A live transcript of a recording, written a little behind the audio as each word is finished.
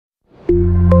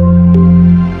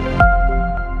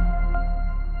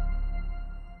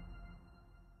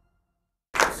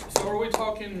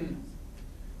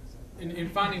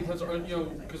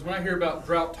defining, because when I hear about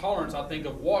drought tolerance, I think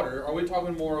of water. Are we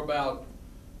talking more about,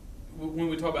 when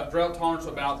we talk about drought tolerance,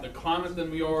 about the climate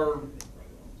than we are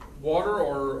water,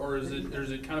 or is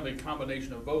it kind of a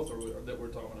combination of both that we're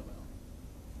talking about?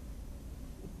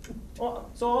 Well,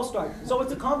 so I'll start. So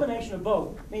it's a combination of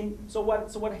both. I mean, so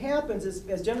what happens is,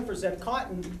 as Jennifer said,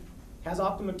 cotton has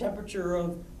optimum temperature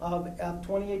of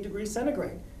 28 degrees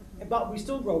centigrade. But we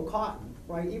still grow cotton,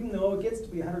 right? Even though it gets to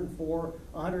be 104,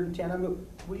 110. I mean,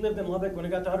 we lived in Lubbock when it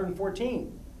got to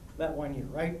 114 that one year,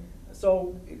 right?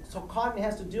 So cotton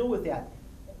has to deal with that.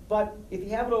 But if you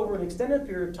have it over an extended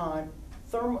period of time,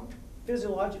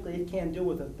 physiologically it can't deal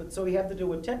with it. But so you have to deal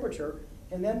with temperature,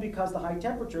 and then because the high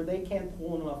temperature, they can't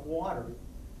pull in enough water,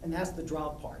 and that's the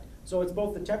drought part. So it's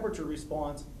both the temperature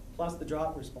response plus the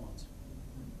drought response.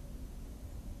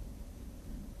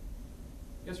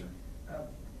 Yes, sir.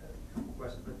 A couple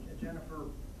questions, but Jennifer,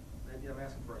 maybe I'm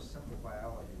asking for a simple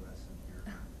biology lesson here.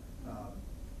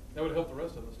 That would help the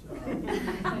rest of us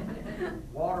too.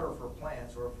 Water for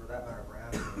plants, or for that matter for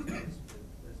animals, is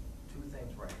two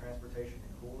things, right? Transportation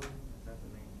and cooling. Is that the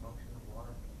main function of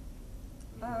water?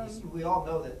 I mean, we all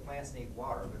know that plants need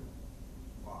water, but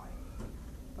why?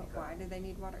 But why do they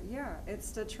need water? Yeah,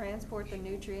 it's to transport the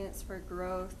nutrients for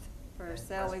growth, for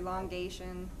cell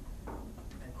elongation.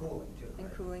 And cooling too, And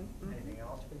right? cooling. Mm-hmm. Anything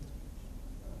else?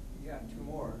 Yeah, two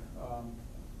more.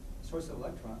 Source of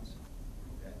electrons.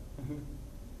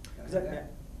 Okay.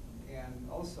 And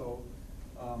also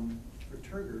for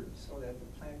turgor, so that the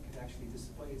plant can actually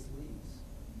display its leaves.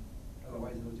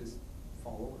 Otherwise, it'll just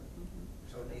fall over.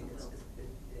 So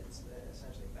it's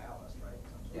essentially ballast, right?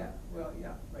 Some sort Yeah, of- well,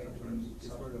 yeah, right. some And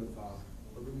sort it of sort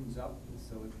of balloons up, and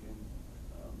so it can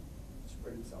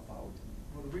spread itself out.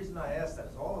 Well, the reason I ask that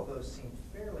is all of those seem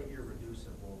fairly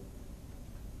irreducible,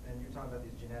 and you're talking about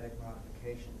these genetic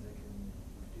modifications that can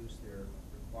reduce their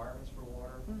requirements for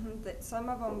water. That some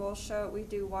of them will show, we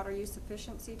do water use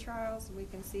efficiency trials, we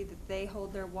can see that they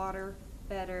hold their water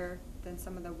better than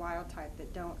some of the wild type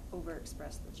that don't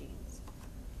overexpress the genes.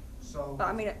 So, But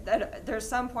I mean, there's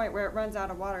some point where it runs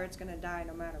out of water, it's gonna die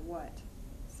no matter what,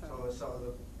 so.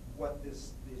 what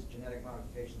these genetic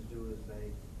modifications do is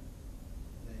they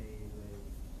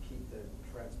keep the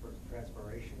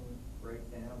transpiration rate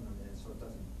down, and so it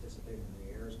doesn't dissipate in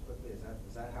the air as quickly.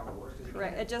 Is that how it works?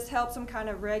 Correct, it just helps them kind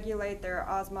of regulate their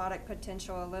osmotic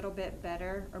potential a little bit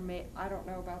better, or I don't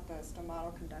know about the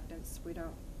stomatal conductance, we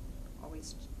don't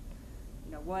always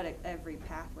know what every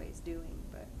pathway is doing,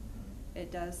 but it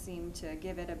does seem to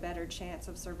give it a better chance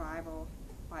of survival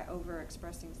by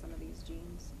overexpressing some of these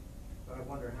genes. But I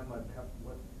wonder how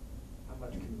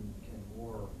much can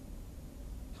more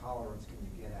tolerance can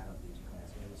you get out of these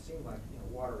plants? I mean, it would seem like,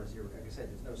 water is here. Like I said,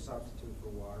 there's no substitute for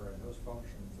water, and those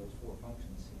functions, those four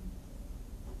functions seem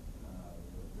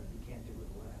that you can't do with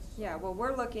less. Yeah, well,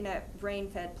 we're looking at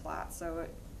rain-fed plots, so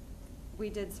we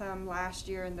did some last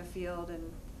year in the field,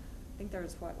 and I think there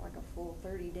was, like a full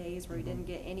 30 days where we didn't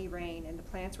get any rain, and the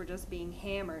plants were just being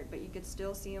hammered, but you could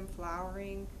still see them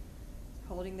flowering,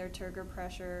 holding their turgor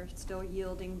pressure, still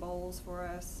yielding bolls for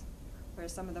us.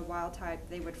 Whereas some of the wild type,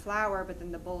 they would flower, but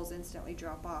then the bolls instantly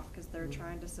drop off because they're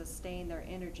trying to sustain their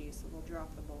energy, so they'll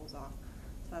drop the bolls off.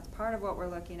 So that's part of what we're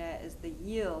looking at is the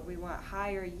yield. We want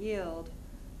higher yield,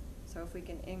 so if we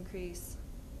can increase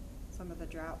some of the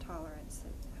drought tolerance,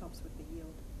 it helps with the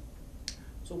yield.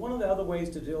 So one of the other ways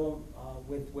to deal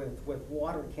with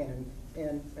water, Ken,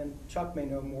 and Chuck may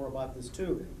know more about this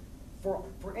too, for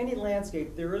any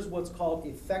landscape, there is what's called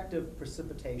effective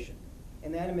precipitation.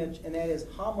 And that is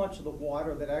how much of the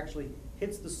water that actually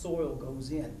hits the soil goes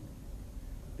in,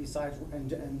 besides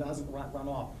and doesn't run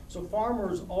off. So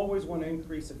farmers always want to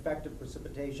increase effective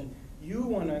precipitation. You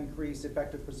want to increase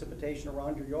effective precipitation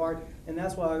around your yard, and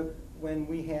that's why when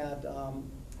we had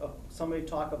somebody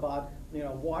talk about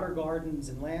water gardens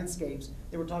and landscapes,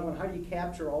 they were talking about how do you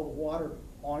capture all the water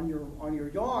on your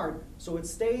yard so it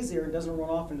stays there and doesn't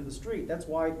run off into the street. That's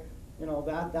why.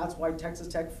 That's why Texas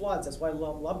Tech floods. That's why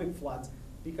Lubbock floods,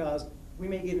 because we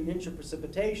may get an inch of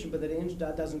precipitation, but that inch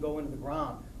doesn't go into the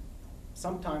ground.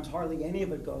 Sometimes hardly any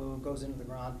of it goes into the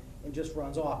ground and just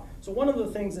runs off. So one of the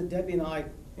things that Debbie and I,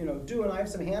 do, and I have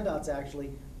some handouts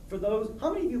actually for those.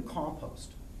 How many of you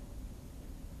compost?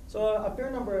 So a fair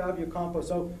number of you compost.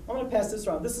 So I'm going to pass this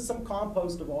around. This is some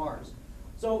compost of ours.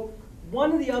 So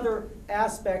one of the other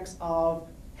aspects of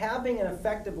having an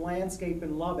effective landscape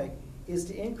in Lubbock is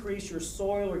to increase your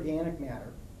soil organic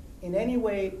matter in any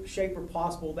way, shape, or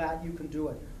possible that you can do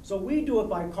it. So we do it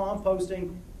by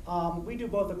composting. We do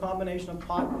both a combination of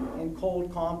hot and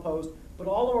cold compost, but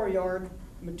all of our yard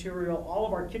material, all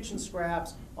of our kitchen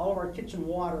scraps, all of our kitchen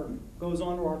water goes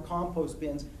onto our compost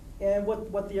bins. And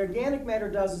what the organic matter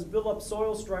does is build up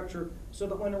soil structure so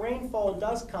that when the rainfall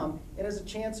does come, it has a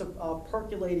chance of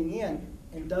percolating in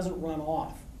and doesn't run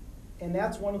off. And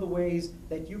that's one of the ways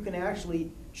that you can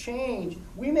actually change.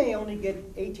 We may only get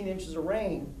 18 inches of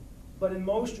rain, but in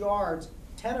most yards,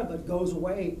 10 of it goes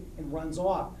away and runs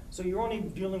off. So you're only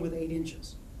dealing with 8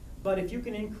 inches. But if you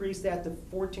can increase that to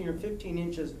 14 or 15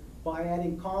 inches by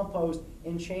adding compost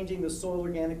and changing the soil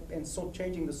organic and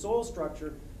changing the soil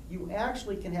structure, you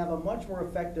actually can have a much more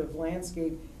effective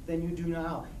landscape than you do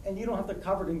now. And you don't have to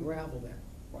cover it in gravel then,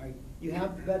 right? You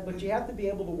have, but you have to be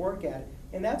able to work at it.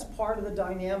 And that's part of the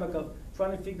dynamic of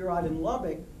trying to figure out in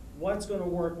Lubbock what's going to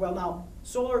work. Well, now,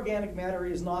 soil organic matter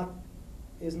is not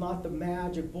the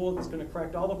magic bullet that's going to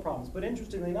correct all the problems. But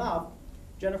interestingly enough,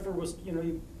 Jennifer was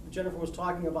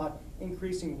talking about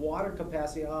increasing water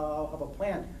capacity of a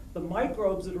plant. The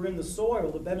microbes that are in the soil,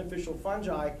 the beneficial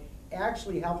fungi,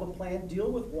 actually help a plant deal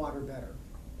with water better.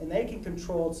 And they can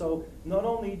control it, so not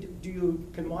only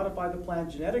can modify the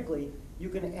plant genetically, you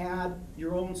can add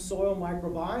your own soil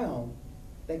microbiome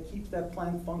that keeps that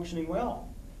plant functioning well,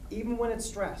 even when it's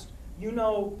stressed. You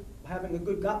know, having a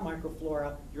good gut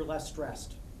microflora, you're less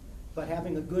stressed. But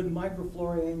having a good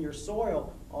microflora in your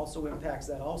soil also impacts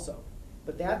that also.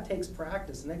 But that takes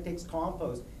practice, and that takes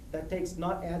compost. That takes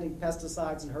not adding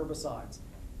pesticides and herbicides.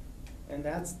 And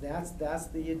that's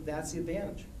the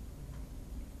advantage.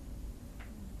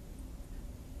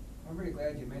 I'm very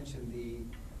glad you mentioned the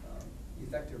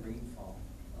effective rainfall.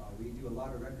 We do a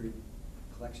lot of record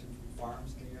collection from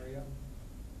farms in the area,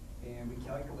 and we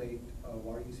calculate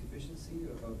water use efficiency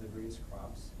of the various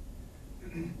crops.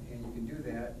 And you can do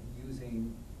that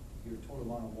using your total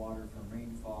amount of water from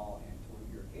rainfall and total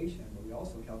irrigation, but we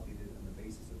also calculate it on the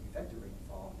basis of effective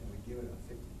rainfall, and we give it a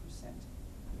 50%.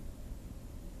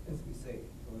 As we say,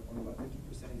 so only about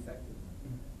 50% effective.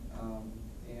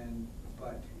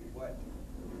 But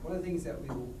one of the things that we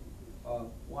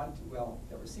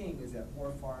that we're seeing is that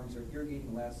more farms are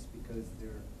irrigating less because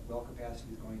their well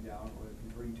capacity is going down, or they're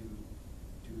converting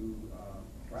to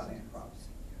dryland crops.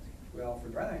 Well, for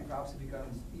dryland crops, it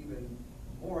becomes even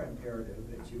more imperative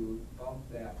that you bump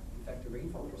that effective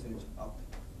rainfall percentage up.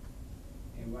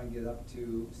 And we want to get up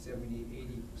to 70,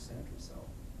 80% or so.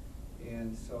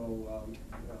 And so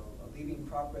leaving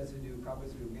crop residue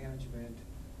management,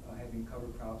 having cover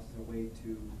crops is a way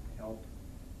to help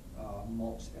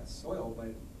mulch that soil,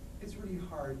 but it's really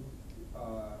hard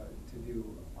to do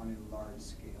on a large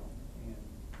scale. And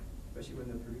especially when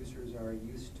the producers are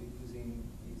used to using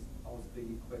all this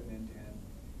big equipment,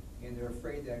 and they're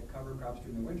afraid that cover crops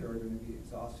during the winter are going to be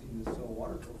exhausting the soil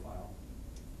water profile.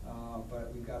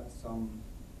 But we've got some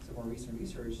more recent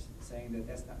research saying that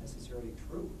that's not necessarily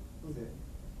true.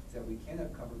 That we can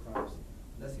have cover crops,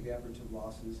 less evaporative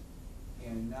losses,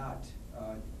 and not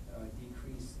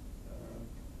decrease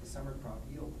the summer crop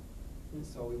yield. And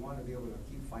so we want to be able to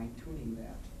keep fine-tuning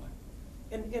that.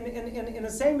 And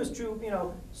the same is true,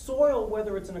 soil,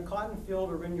 whether it's in a cotton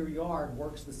field or in your yard,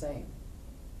 works the same.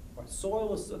 Right?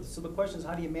 Soil is, so the question is,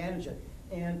 how do you manage it?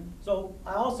 And so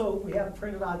we have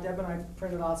printed out, Deb and I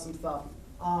printed out some stuff.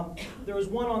 There was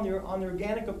one on the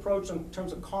organic approach in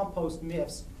terms of compost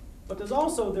myths. But there's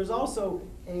also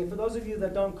for those of you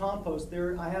that don't compost,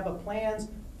 I have a plans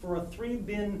for a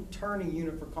 3-bin turning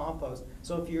unit for compost.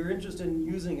 So if you're interested in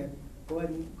using it, go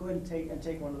ahead and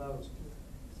take one of those.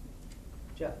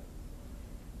 Jeff.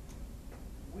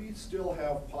 We still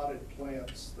have potted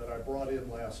plants that I brought in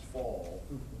last fall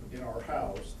in our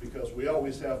house because we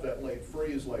always have that late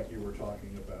freeze like you were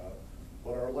talking about.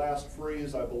 But our last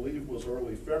freeze, I believe, was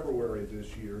early February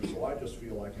this year, so I just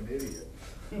feel like an idiot.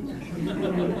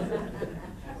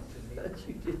 But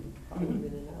you didn't put them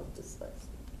in and out decisive.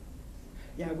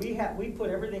 Yeah, we put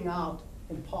everything out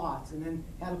in pots and then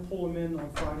had to pull them in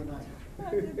on Friday night. I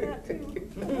did that too.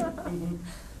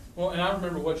 Well, and I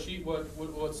remember what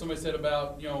somebody said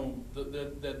about,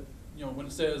 that when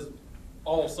it says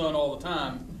all sun all the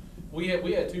time, we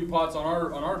had 2 pots on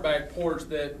our back porch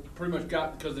that pretty much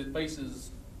got, because it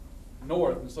faces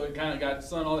north, and so it kind of got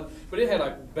sun on it. But it had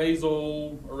like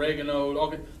basil,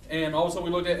 oregano, and also we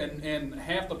looked at and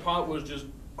half the pot was just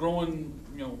growing.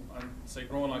 I'd say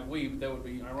growing like weed, but that would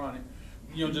be ironic.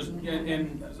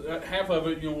 And half of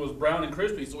it was brown and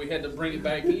crispy, so we had to bring it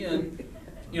back in.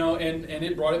 And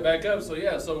it brought it back up. So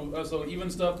yeah, so even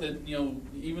stuff that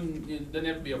even it doesn't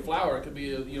have to be a flower. It could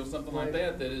be something like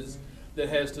that that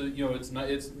has to it's not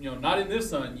in this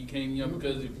sun. You can't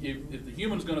because if the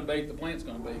human's going to bake, the plant's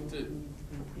going to bake too.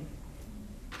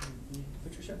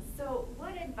 Patricia. So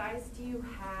what advice do you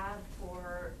have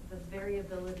for the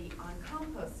variability on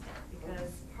composting?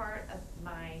 Because part of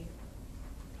my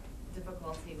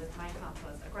difficulty with my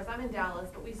compost. Of course, I'm in Dallas,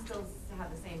 but we still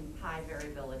have the same high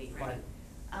variability, right?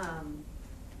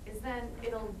 Is then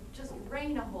it'll just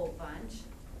rain a whole bunch,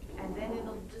 and then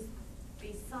it'll just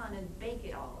be sun and bake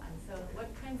it all. And so what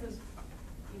kinds of,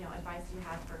 advice do you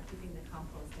have for keeping the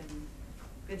compost in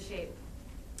good shape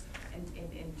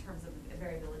in terms of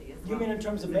variability as well? You mean in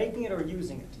terms of making it or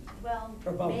using it? Well,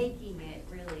 Or both? making it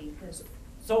really, because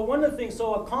So one of the things,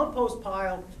 so a compost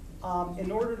pile,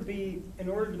 in order to be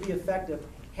effective,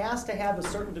 has to have a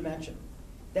certain dimension.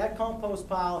 That compost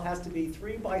pile has to be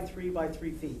 3 by 3 by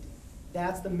 3 feet.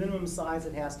 That's the minimum size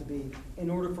it has to be in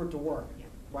order for it to work, Yeah.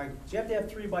 right? So you have to have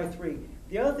 3 by 3.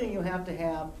 The other thing you have to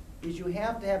have is you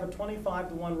have to have a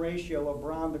 25-to-1 ratio of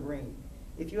brown to green.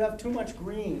 If you have too much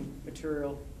green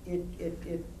material,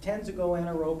 it tends to go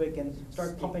anaerobic and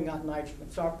start pumping out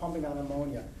start pumping out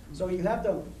ammonia. So you have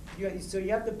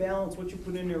to balance what you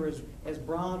put in there as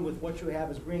brown with what you have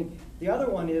as green. The other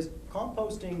one is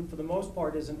composting, for the most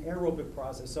part, is an aerobic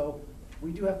process. So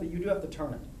you do have to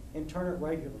turn it and turn it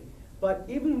regularly. But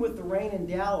even with the rain in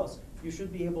Dallas, you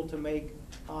should be able to make.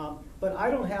 But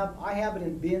I have it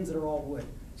in bins that are all wood.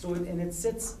 So and it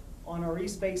sits on our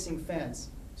east-facing fence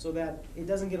so that it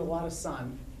doesn't get a lot of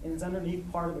sun, and it's underneath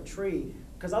part of a tree,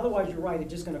 because otherwise, you're right,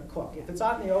 it's just gonna cook. If it's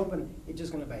out in the open, it's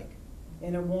just gonna bake.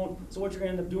 And it won't, so what you're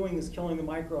gonna end up doing is killing the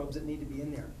microbes that need to be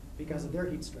in there because of their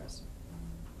heat stress.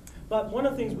 But one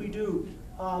of the things we do,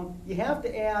 you have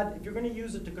to add, if you're gonna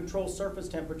use it to control surface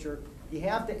temperature, you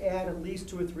have to add at least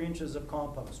 2 or 3 inches of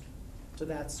compost to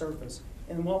that surface.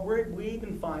 And what we've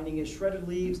been finding is shredded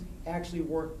leaves actually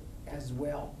work as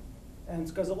well. And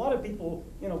it's because a lot of people,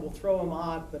 will throw them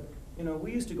out, but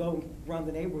we used to go around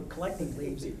the neighborhood collecting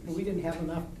leaves, and we didn't have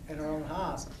enough at our own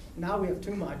house. Now we have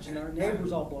too much, and our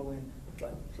neighbors all blow in.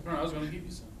 But, I was gonna give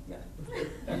you some. yeah.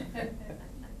 Do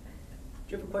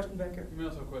you have a question back here? You may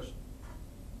also have a question.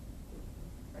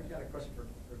 I've got a question for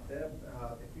Deb.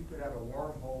 If you could have a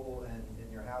wormhole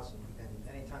in your house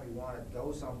and anytime you want to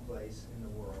go someplace in the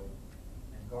world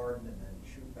and garden and then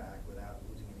shoot back without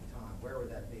losing any time, where would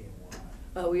that be and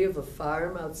why? We have a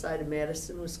farm outside of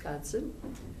Madison, Wisconsin,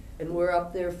 and we're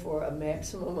up there for a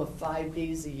maximum of 5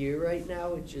 days a year right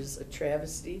now, which is a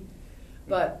travesty.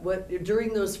 But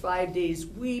during those 5 days,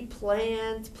 we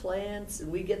plant plants, and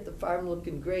we get the farm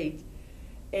looking great.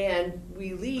 And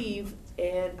we leave,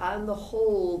 and on the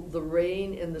whole, the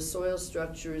rain and the soil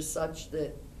structure is such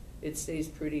that it stays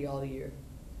pretty all year,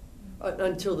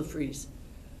 until the freeze.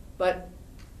 But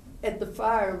at the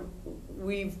farm,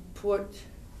 we've put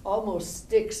almost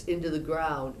sticks into the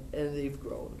ground, and they've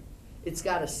grown. It's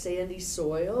got a sandy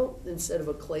soil instead of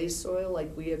a clay soil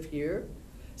like we have here.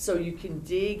 So you can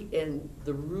dig, and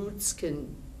the roots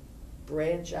can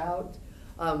branch out.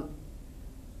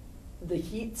 The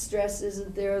heat stress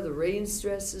isn't there, the rain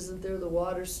stress isn't there, the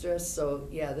water stress, so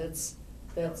yeah, that's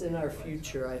in our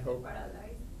future, I hope.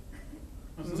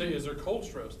 I was gonna say, is there cold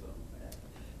stress though?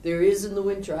 There is in the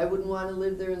winter. I wouldn't want to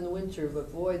live there in the winter,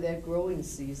 but boy, that growing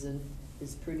season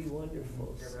is pretty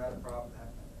wonderful. Have you ever had a problem,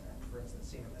 for instance,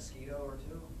 seeing a mosquito or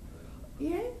two?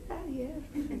 Yeah.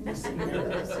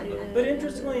 But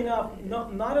interestingly enough,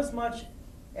 not as much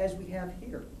as we have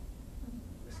here.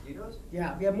 Mosquitoes?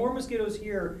 Yeah, we have more mosquitoes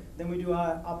here than we do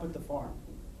up at the farm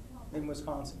in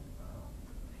Wisconsin.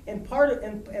 And part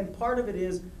of it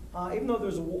is, even though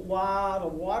there's a lot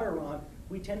of water on,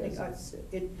 we tend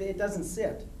it doesn't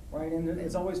sit, right? And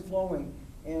it's always flowing,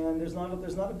 and there's not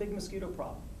a big mosquito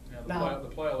problem. Yeah, the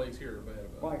playa lakes here are bad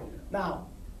about Right. it. Now,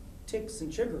 ticks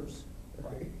and chiggers,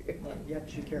 right? You have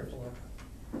to be careful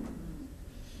of.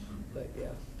 But yeah.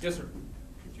 Yes, sir.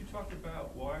 Could you talk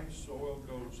about why soil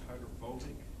goes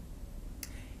hydrophobic?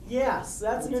 Yes,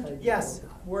 that's What's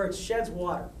where it sheds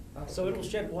water. So it'll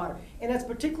shed water. And that's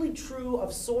particularly true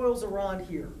of soils around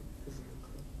here.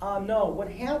 No, what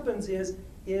happens is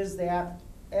that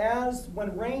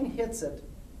when rain hits it,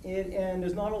 and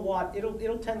there's not a lot,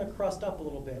 it'll tend to crust up a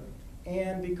little bit.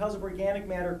 And because of organic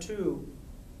matter too,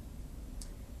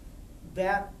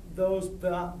 the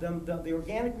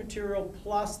organic material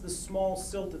plus the small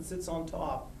silt that sits on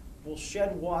top will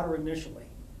shed water initially.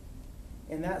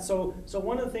 And so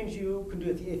one of the things you can do,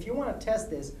 if you want to test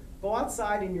this, go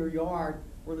outside in your yard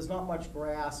where there's not much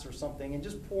grass or something and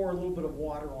just pour a little bit of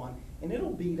water on, and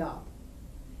it'll beat up.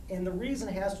 And the reason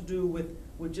it has to do with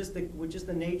just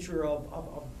the nature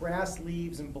of grass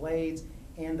leaves and blades,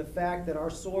 and the fact that our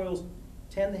soils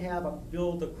tend to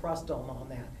build a crust on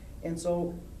that. And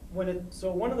so one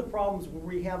of the problems where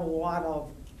we have a lot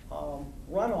of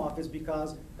runoff is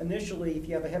because initially, if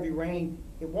you have a heavy rain,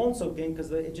 it won't soak in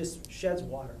because it just sheds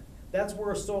water. That's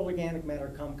where soil organic matter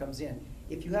comes in.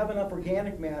 If you have enough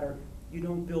organic matter, you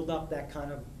don't build up that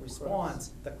kind of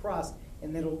response, the crust,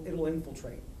 and then it'll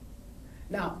infiltrate.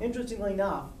 Now, interestingly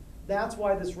enough, that's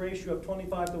why this ratio of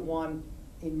 25:1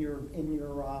 in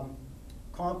your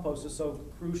compost is so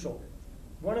crucial.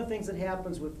 One of the things that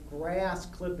happens with grass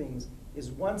clippings is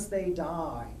once they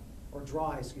dry,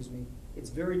 it's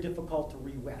very difficult to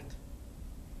re-wet.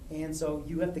 And so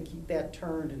you have to keep that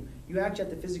turned, and you actually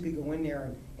have to physically go in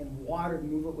there and water and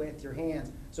move it with your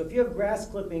hands. So if you have grass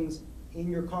clippings in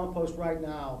your compost right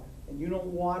now, and you don't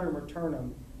water them or turn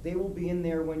them, they will be in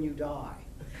there when you die.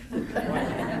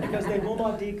 Because they will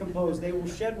not decompose. They will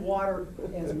shed water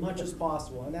as much as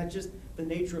possible, and that's just the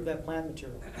nature of that plant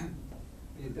material.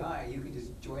 When you die, you can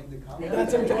just join the compost.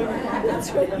 That's enjoyment.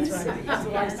 That's what That's you right. say. That's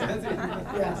what I said.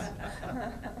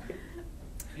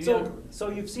 Yes. So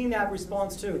you've seen that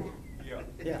response too? Yeah.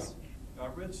 Yes. I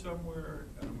read somewhere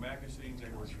in a magazine they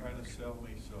were trying to sell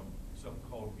me something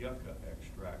called yucca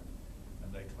extract,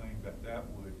 and they claimed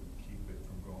that would keep it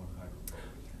from growing hydrophobic.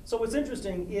 So what's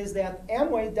interesting is that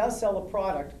Amway does sell a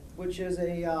product which is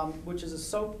a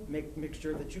soap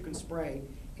mixture that you can spray,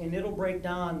 and it'll break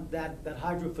down that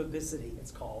hydrophobicity,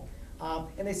 it's called.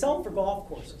 And they sell them for golf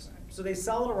courses. So they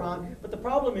sell it around, but the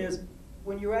problem is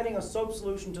when you're adding a soap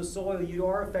solution to soil, you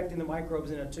are affecting the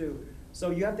microbes in it too. So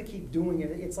you have to keep doing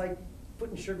it. It's like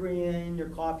putting sugar in your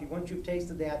coffee. Once you've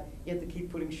tasted that, you have to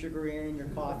keep putting sugar in your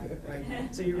coffee,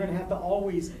 right? So you're gonna have to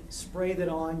always spray that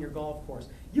on your golf course.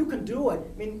 You can do it.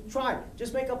 I mean, try it.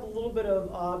 Just make up a little bit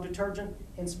of detergent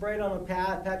and spray it on a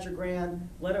patch of ground,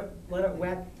 let it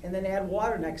wet, and then add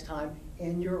water next time,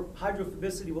 and your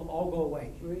hydrophobicity will all go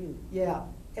away. Really? Yeah,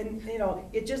 and you know,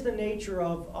 it's just the nature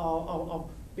of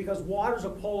because water's a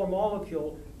polar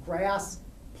molecule, grass,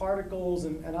 particles,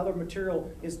 and other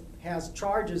material has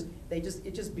charges.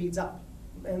 It just beats up,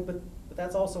 but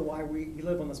that's also why we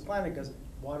live on this planet, because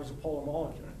water's a polar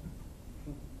molecule.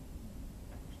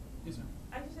 Yes, sir.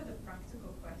 I just had a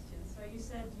practical question. So you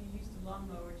said you used a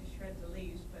lawnmower to shred the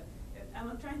leaves, but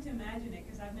I'm trying to imagine it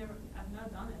because I've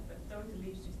not done it. But don't the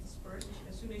leaves just disperse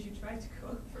as soon as you try to go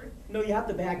over it? No, you have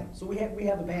to bag them. So we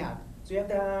have a bag. So you have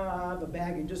to have a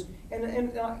bag and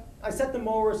I set the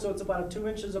mower so it's about 2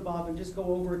 inches above and just go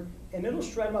over it, and it'll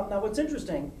shred them up. Now what's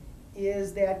interesting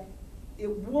is that it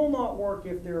will not work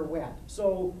if they're wet.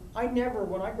 So when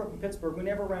I grew up in Pittsburgh, we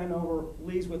never ran over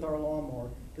leaves with our lawnmower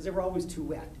because they were always too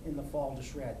wet in the fall to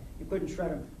shred. You couldn't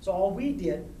shred them. So all we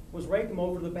did was rake them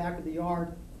over to the back of the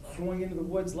yard, going into the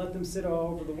woods, let them sit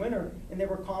over the winter, and they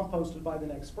were composted by the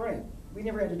next spring. We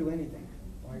never had to do anything.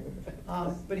 Right?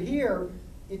 But here,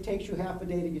 it takes you half a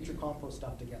day to get your compost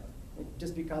stuff together,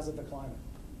 just because of the climate.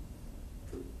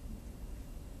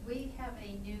 We have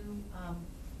a new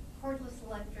cordless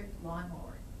electric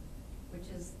lawnmower, which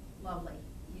is lovely.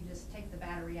 You just take the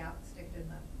battery out and stick it in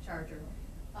the charger.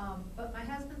 But my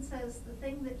husband says the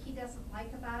thing that he doesn't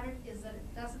like about it is that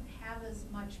it doesn't have as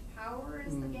much power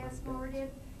as the gas mower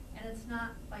did, and it's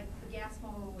not like the gas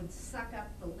mower would suck up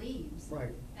the leaves.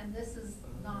 Right. And this is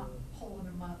not pulling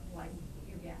them up like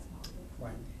your gas mower did.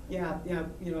 Right. Yeah.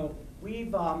 You know,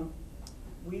 we've bought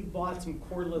some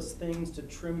cordless things to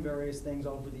trim various things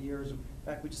over the years. In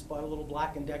fact, we just bought a little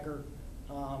Black & Decker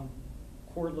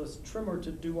cordless trimmer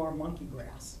to do our monkey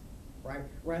grass, right?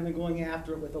 Rather than going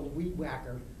after it with a weed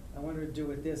whacker, I wanted to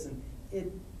do it this, and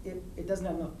it doesn't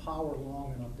have enough power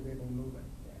long enough to be able to move it.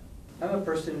 Yeah. I'm a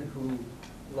person who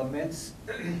laments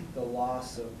the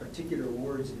loss of particular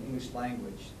words in English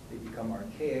language. They become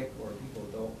archaic, or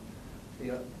people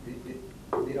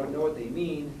they don't know what they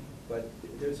mean, but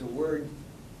there's a word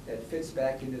that fits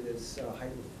back into this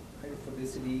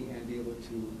hydrophobicity and be able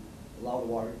to allow the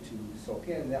water to soak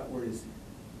in, and that word is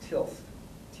tilth,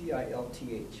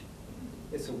 T-I-L-T-H.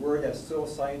 It's a word that soil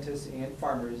scientists and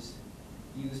farmers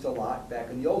used a lot back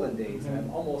in the olden days, and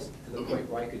I'm almost to the point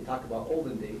where I could talk about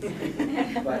olden days.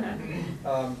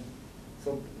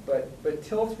 But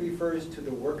tilth refers to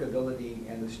the workability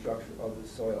and the structure of the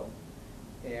soil,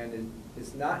 and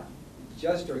it's not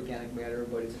just organic matter,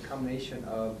 but it's a combination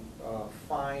of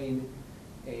fine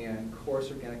and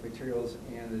coarse organic materials,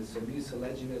 and it's a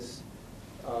mucilaginous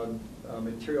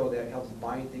material that helps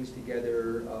bind things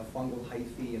together, fungal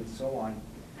hyphae, and so on.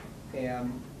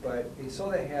 But a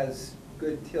soil that has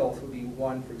good tilth would be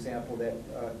one, for example, that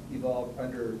evolved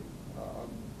under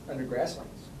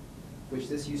grasslands, which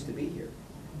this used to be here.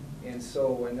 And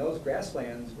so when those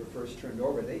grasslands were first turned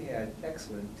over, they had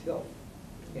excellent tilth.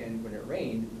 And when it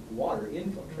rained, water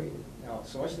infiltrated. Now,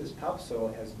 so much of this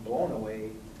topsoil has blown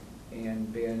away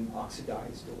and been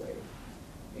oxidized away.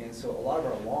 And so a lot of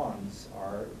our lawns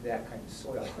are that kind of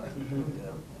soil.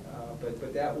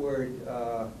 But that word,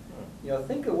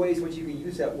 think of ways in which you can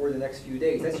use that word the next few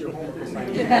days. That's your homework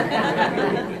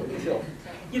assignment. So,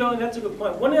 And that's a good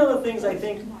point. One of the other things I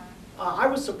think, I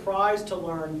was surprised to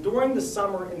learn, during the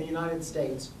summer in the United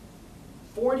States,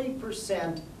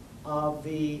 40% of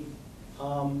the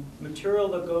material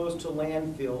that goes to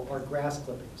landfill are grass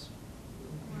clippings.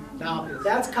 Now,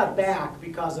 that's cut back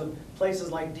because of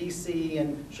places like DC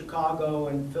and Chicago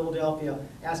and Philadelphia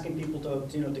asking people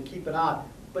to keep it out.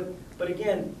 But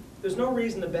again, there's no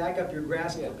reason to back up your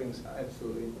grass clippings.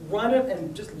 absolutely. Run it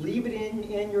and just leave it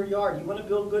in your yard. You want to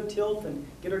build good tilth and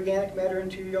get organic matter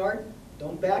into your yard,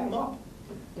 don't bag them up.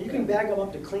 You can bag them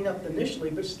up to clean up initially,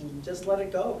 but just let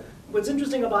it go. What's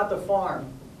interesting about the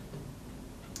farm,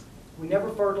 we never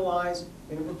fertilize,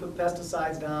 we never put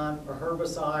pesticides down or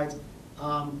herbicides.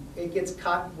 It gets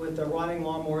cut with a riding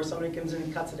lawnmower. Somebody comes in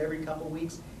and cuts it every couple of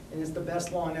weeks, and it's the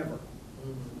best lawn ever.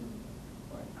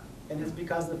 And it's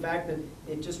because of the fact that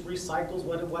it just recycles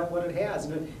what it has.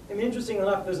 And interesting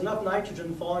enough, there's enough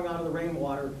nitrogen falling out of the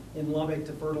rainwater in Lubbock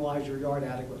to fertilize your yard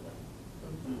adequately.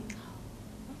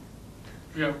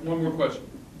 Yeah, one more question.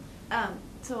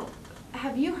 So,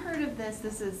 have you heard of this?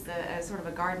 This is a sort of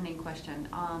a gardening question.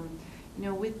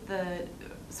 With the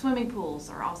swimming pools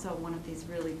are also one of these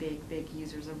really big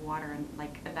users of water, and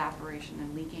like evaporation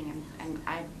and leaking. And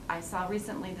I saw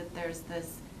recently that there's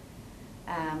this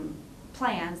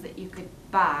plans that you could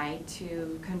buy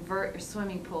to convert your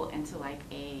swimming pool into like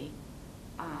a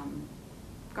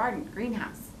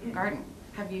greenhouse garden.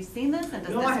 Have you seen this, and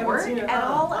does this work at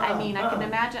all? I mean, I can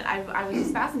imagine. I was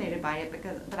just fascinated by it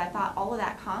but I thought all of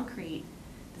that concrete,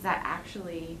 does that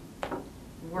actually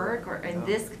work, or in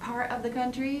this part of the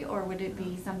country, or would it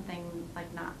be something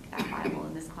like not that viable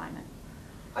in this climate?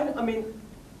 I mean,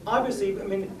 obviously,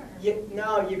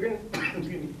 now you're going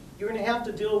to have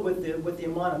to deal with the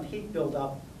amount of heat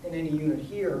buildup in any unit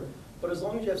here. But as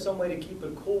long as you have some way to keep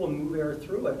it cool and move air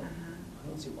through it, I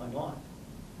don't see why not.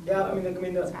 Yeah,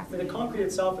 the concrete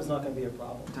itself is not going to be a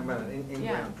problem. Talking about an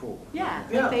in-ground pool. Yeah,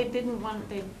 Yeah. they didn't want,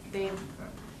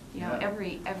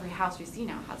 every house we see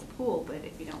now has a pool, but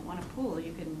if you don't want a pool,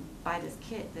 you can buy this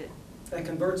kit That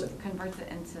converts it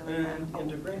into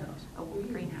into greenhouse. a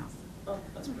greenhouse. Oh,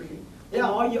 that's pretty. Yeah,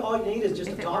 all you need is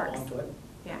just a If it top works. onto it.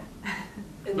 Yeah.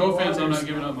 And No the offense, I'm not water's-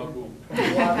 giving up my pool.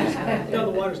 No,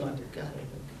 the water's not too good.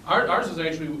 Ours is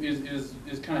actually is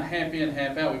kind of half in,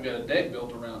 half out. We've got a deck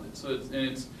built around it, so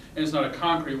it's not a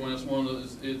concrete one. It's one of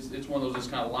those. It's one of those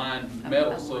just kind of lined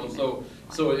metal.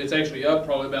 So it's actually up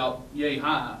probably about yay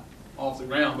high off the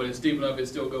ground, but it's deep enough it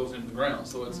still goes into the ground.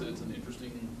 So it's an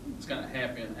interesting. It's kind of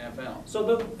half in, half out.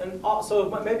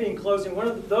 So maybe in closing,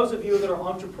 those of you that are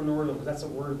entrepreneurial, because that's a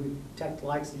word we tech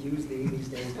likes to use these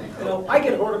days. I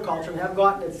get horticulture and have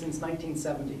gotten it since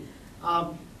 1970.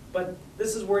 But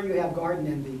this is where you have garden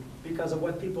envy because of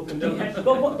what people can do.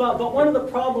 But one of the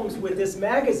problems with this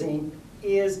magazine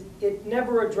is it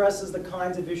never addresses the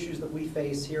kinds of issues that we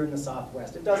face here in the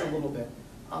Southwest. It does a little bit,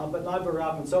 but not very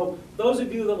often. So those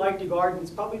of you that like to garden, it's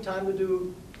probably time to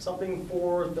do something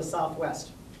for the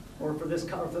Southwest or for the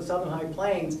Southern High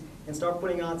Plains and start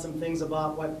putting out some things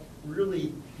about what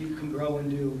really you can grow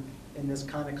and do in this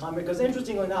kind of climate. Because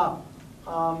interestingly enough,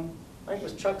 I think it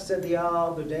was Chuck said the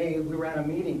other day, we were at a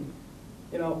meeting,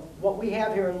 what we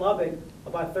have here in Lubbock,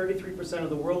 about 33%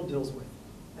 of the world deals with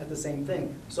at the same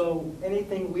thing. So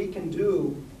anything we can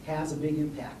do has a big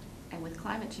impact. And with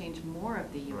climate change, more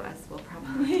of the U.S. will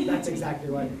probably. That's exactly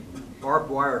right.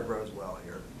 Barbed wire grows well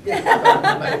here.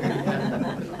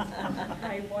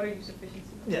 High water use efficiency.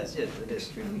 Yes, it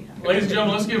is. Ladies and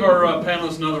gentlemen, let's give our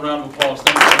panelists another round of applause.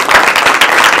 Thank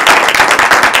you.